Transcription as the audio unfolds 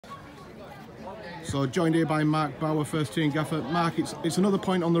So joined here by Mark Bauer, first team gaffer. Mark, it's another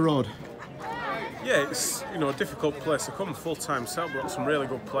point on the road. Yeah, it's a difficult place to come. Full-time setup, we've got some really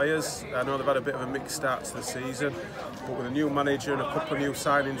good players. I know they've had a bit of a mixed start to the season, but with a new manager and a couple of new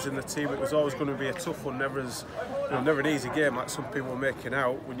signings in the team, it was always going to be a tough one. Never an easy game like some people were making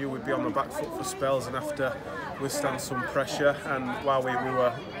out. We knew we'd be on the back foot for spells and have to withstand some pressure. And while we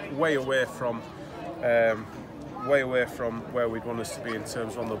were way away from where we'd want us to be in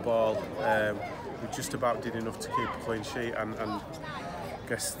terms of on the ball, we just about did enough to keep a clean sheet. And I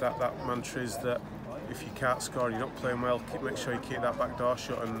guess that mantra is that if you can't score and you're not playing well, make sure you keep that back door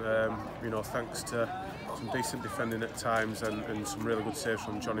shut. And thanks to some decent defending at times and some really good saves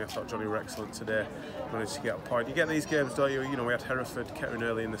from Johnny. I thought Johnny were excellent today. Managed to get a point. You get these games, don't you? We had Hereford, Kettering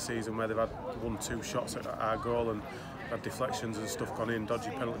early in the season where they've had 1-2 shots at our goal and had deflections and stuff gone in, dodgy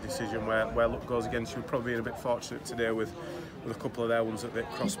penalty decision where luck goes against you. We've probably been a bit fortunate today with a couple of their ones at the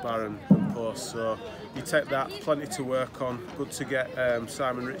crossbar and post. So you take that, plenty to work on. Good to get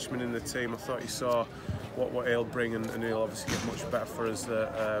Simon Richmond in the team. I thought you saw what he'll bring, and he'll obviously get much better for us.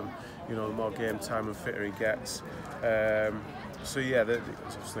 The more game time and fitter he gets. So yeah,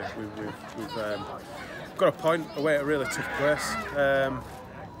 obviously we've got a point away at a really tough place.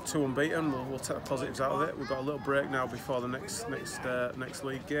 2 unbeaten. We'll take the positives out of it. We've got a little break now before the next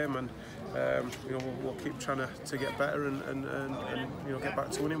league game, and we'll keep trying to get better and get back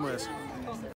to winning ways.